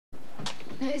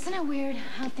Now, isn't it weird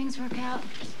how things work out?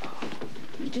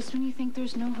 Just when you think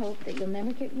there's no hope, that you'll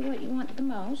never get what you want the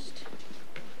most,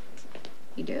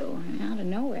 you do, out of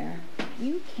nowhere.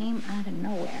 You came out of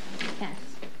nowhere. Yes.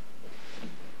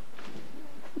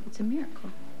 It's a miracle.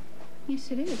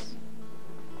 Yes, it is.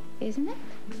 Isn't it?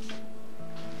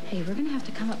 Hey, we're gonna have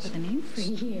to come up with a name for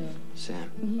you.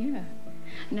 Sam. Yeah.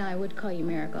 No, I would call you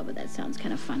Miracle, but that sounds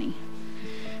kind of funny.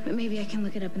 But maybe I can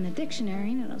look it up in the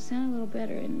dictionary and it'll sound a little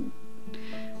better in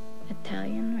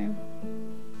Italian or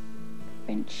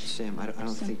French. Sam, I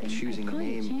don't think choosing a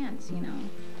name... I'd call you Chance, you know.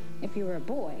 If you were a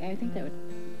boy, I think that would...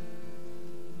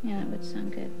 Yeah, that would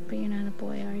sound good. But you're not a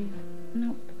boy, are you?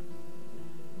 Nope.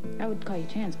 I would call you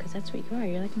Chance, because that's what you are.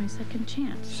 You're like my second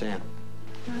chance. Sam.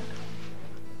 What?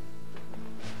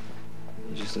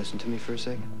 You just listen to me for a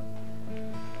second?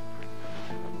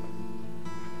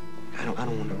 I don't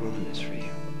want to ruin this for you.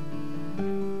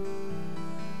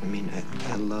 I mean,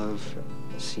 I love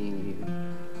seeing you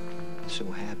so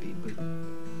happy, but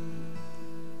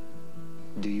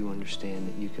do you understand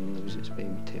that you can lose this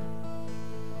baby too?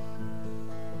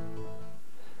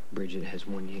 Bridget has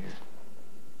 1 year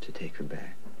to take her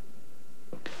back.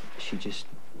 She just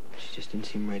didn't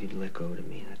seem ready to let go to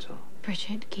me, that's all.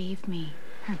 Bridget gave me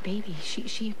her baby.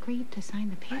 She agreed to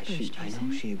sign the papers, Jason. I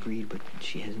know she agreed, but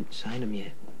she hasn't signed them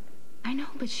yet. I know,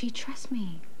 but she trusts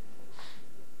me.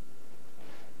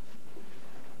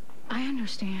 I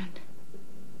understand.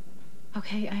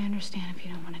 Okay, I understand if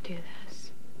you don't want to do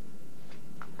this.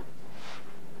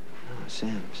 No,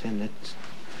 Sam,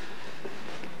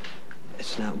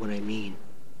 that's not what I mean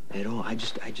at all. I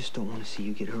just don't want to see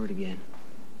you get hurt again.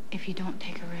 If you don't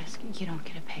take a risk, you don't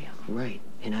get a payoff. Right,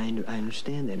 and I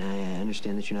understand that, and I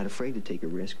understand that you're not afraid to take a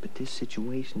risk, but this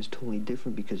situation is totally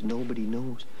different because nobody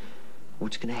knows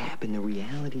what's going to happen. The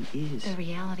reality is... The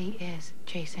reality is,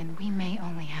 Jason, we may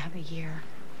only have a year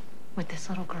with this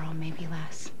little girl, maybe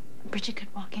less. Bridget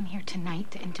could walk in here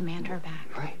tonight and demand her back.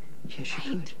 Right, yeah, she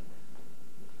could.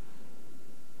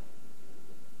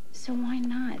 So why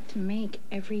not make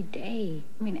every day,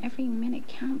 I mean, every minute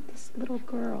count? This little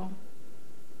girl.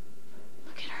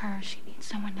 Look at her. She needs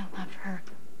someone to love her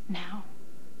now.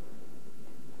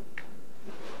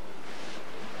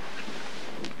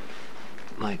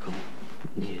 Michael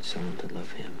needed someone to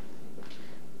love him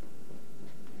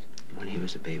when he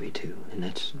was a baby too, and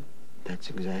that's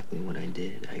exactly what I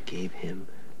did. I gave him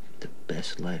the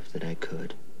best life that I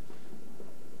could.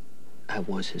 I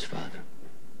was his father.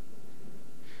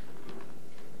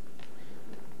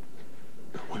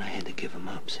 But when I had to give him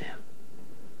up, Sam,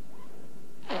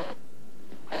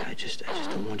 I just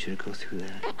don't want you to go through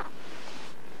that.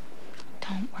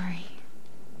 Don't worry.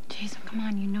 Jason, come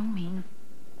on, you know me.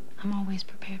 I'm always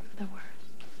prepared for the worst.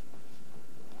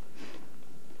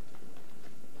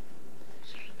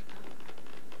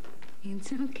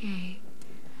 It's okay.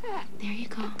 There you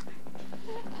go.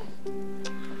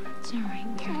 It's all right,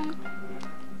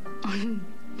 Miracle.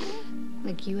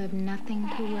 Look, you have nothing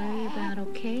to worry about,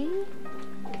 okay?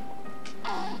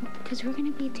 Because we're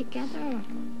going to be together.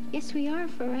 Yes, we are,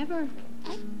 forever.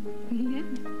 Yeah.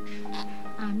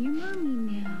 I'm your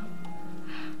mommy now.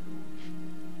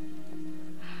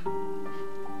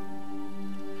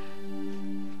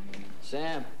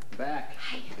 Sam, back.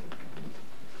 Hi.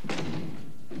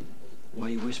 Why are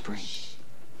you whispering? Shh.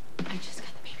 I just got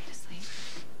the baby to sleep.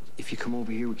 If you come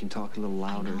over here, we can talk a little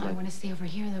louder. I want to stay over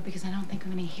here, though, because I don't think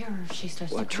I'm going to hear her if she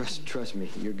starts to cry. Trust me,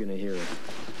 you're going to hear her.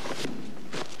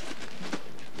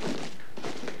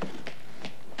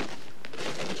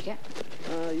 What'd you get?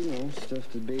 You know,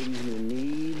 stuff the baby's going to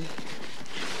need.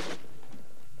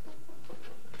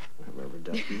 A rubber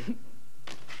ducky.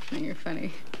 You're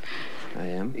funny. I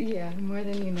am? Yeah, more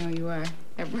than you know you are.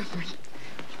 That rubber.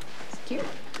 It's cute.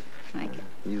 I like it.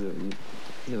 You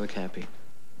look happy.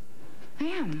 I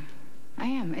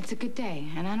am. It's a good day,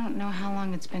 and I don't know how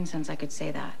long it's been since I could say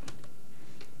that.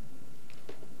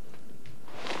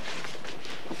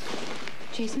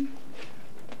 Jason?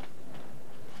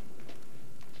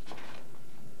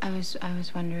 I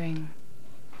was wondering...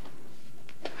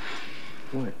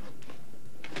 What?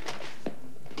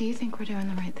 Do you think we're doing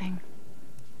the right thing?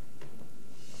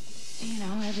 You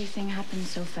know, everything happens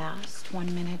so fast.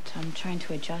 1 minute, I'm trying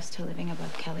to adjust to living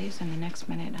above Kelly's, and the next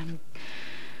minute, I'm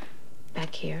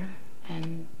back here,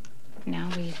 and now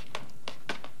we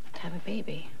have a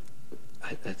baby.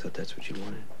 I thought that's what you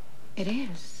wanted. It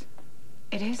is.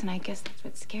 It is, and I guess that's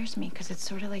what scares me, because it's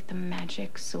sort of like the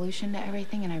magic solution to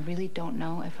everything, and I really don't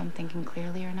know if I'm thinking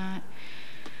clearly or not.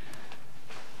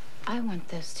 I want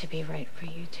this to be right for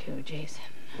you, too, Jason.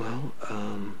 Well,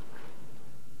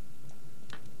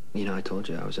 you know, I told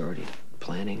you I was already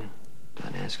planning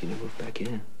on asking you to move back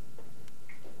in.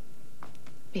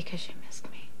 Because you missed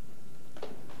me.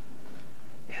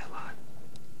 Yeah, a lot.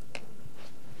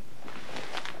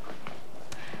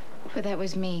 But that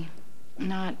was me,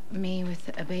 not me with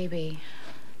a baby.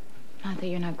 Not that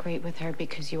you're not great with her,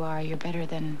 because you are. You're better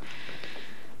than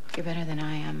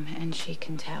I am, and she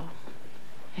can tell.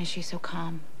 And she's so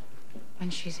calm when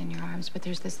she's in your arms, but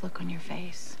there's this look on your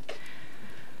face.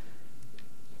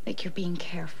 Like you're being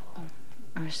careful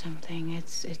or something.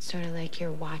 It's sort of like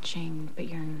you're watching, but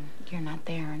you're not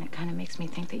there, and it kind of makes me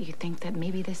think that you think that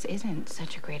maybe this isn't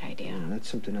such a great idea. Yeah, that's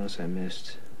something else I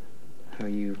missed. How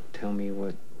you tell me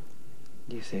what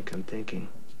you think I'm thinking.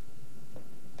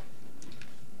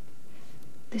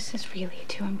 This is really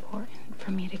too important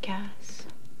for me to guess.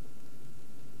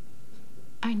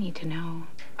 I need to know,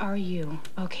 are you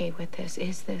okay with this?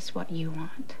 Is this what you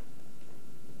want?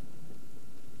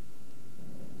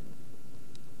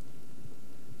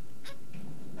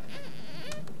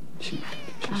 She's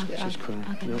crying.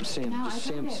 Okay. No, Sam, No, just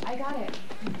Sam. I got it.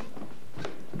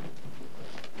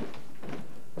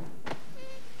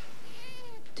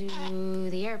 Do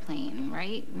the airplane,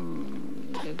 right?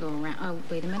 Go around. Oh,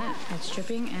 wait a minute. That's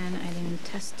dripping, and I didn't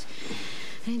test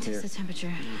the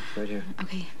temperature. Right here.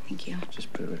 Okay, thank you.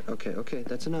 Just put it right. Okay,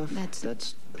 that's enough. That's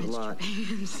a lot.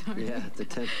 Dripping. I'm sorry. Yeah, the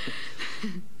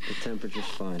temperature's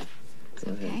fine.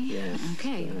 Go Okay. ahead. Yeah.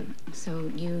 Okay. Go ahead.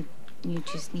 So you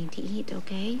just need to eat,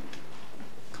 okay?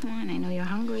 Come on, I know you're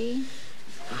hungry.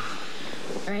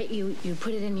 All right, you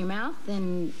put it in your mouth,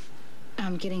 and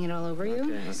I'm getting it all over you.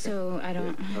 Okay. So I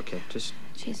don't. Yeah. Okay, just.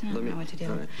 Jason, I don't know what to do.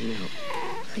 All right, let me help.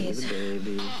 Please. Hey, the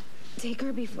baby. Take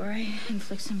her before I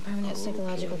inflict some permanent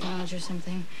psychological damage or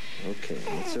something. Okay,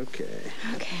 it's okay.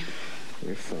 Okay.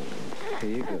 You're fine.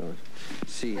 Here you go.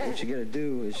 See, what you gotta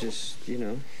do is just, they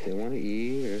want to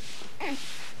eat, or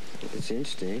it's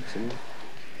instinct, and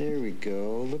there we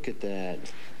go. Look at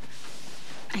that.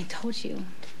 I told you,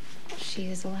 she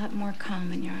is a lot more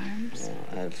calm in your arms.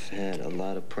 I've had a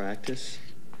lot of practice.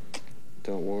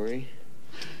 Don't worry.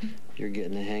 You're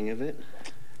getting the hang of it.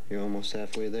 You're almost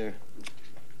halfway there.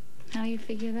 How do you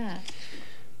figure that?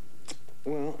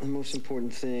 Well, the most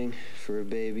important thing for a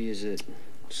baby is that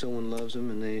someone loves them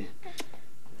and they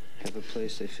have a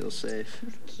place they feel safe.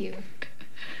 Cute.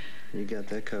 You got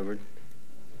that covered.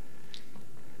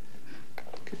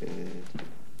 Good.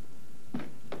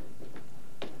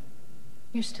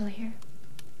 You're still here?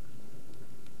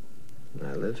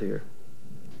 I live here.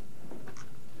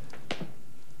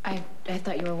 I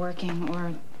thought you were working,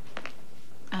 or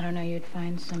I don't know, you'd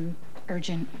find some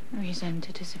urgent reason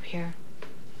to disappear.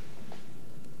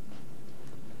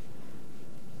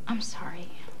 I'm sorry.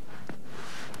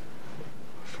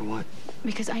 For what?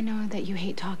 Because I know that you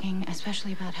hate talking,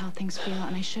 especially about how things feel,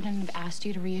 and I shouldn't have asked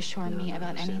you to reassure me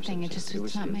about anything. It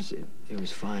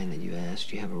was fine that you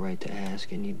asked. You have a right to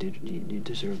ask, and you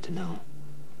deserve to know.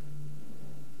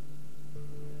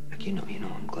 Like,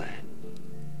 I'm glad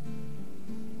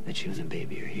that you and the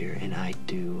baby are here, and I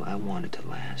want it to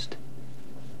last.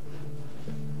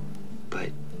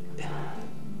 But,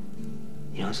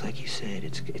 it's like you said,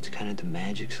 it's kind of the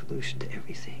magic solution to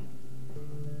everything.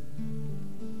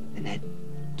 And that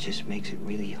just makes it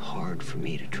really hard for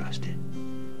me to trust it.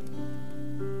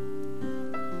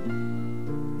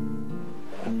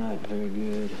 I'm not very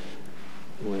good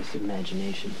with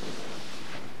imagination.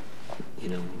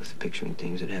 With picturing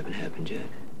things that haven't happened yet.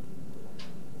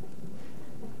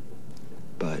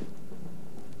 But,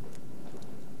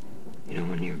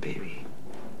 when your baby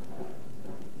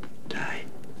died,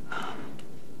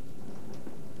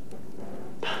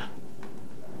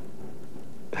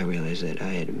 I realized that I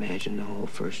had imagined the whole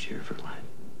first year of her life.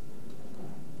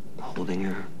 Holding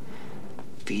her,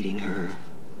 feeding her.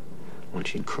 When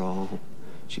she'd crawl,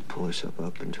 she'd pull herself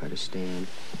up and try to stand.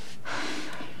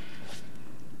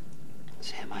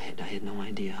 Sam, I had no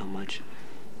idea how much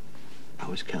I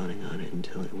was counting on it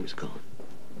until it was gone.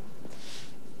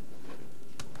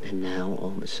 And now,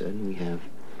 all of a sudden, we have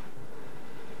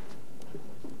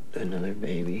another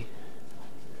baby.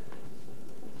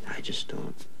 I just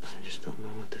don't know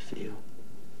what to feel.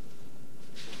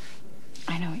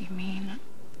 I know what you mean.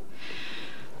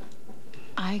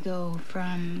 I go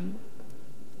from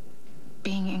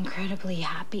being incredibly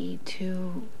happy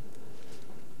to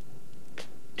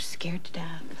scared to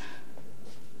death.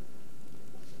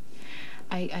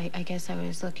 I guess I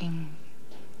was looking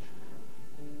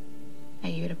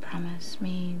at you to promise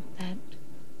me that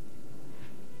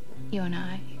you and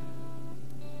I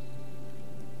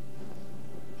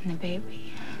and the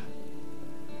baby,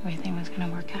 everything was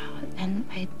gonna work out. And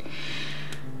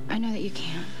I know that you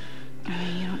can't. I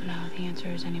mean, you don't know the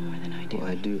answers any more than I do. Well,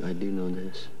 I do know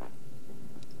this.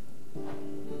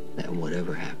 That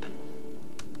whatever happened,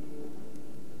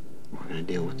 We're gonna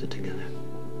deal with it together.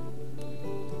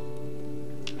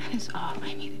 That is all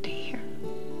I needed to hear.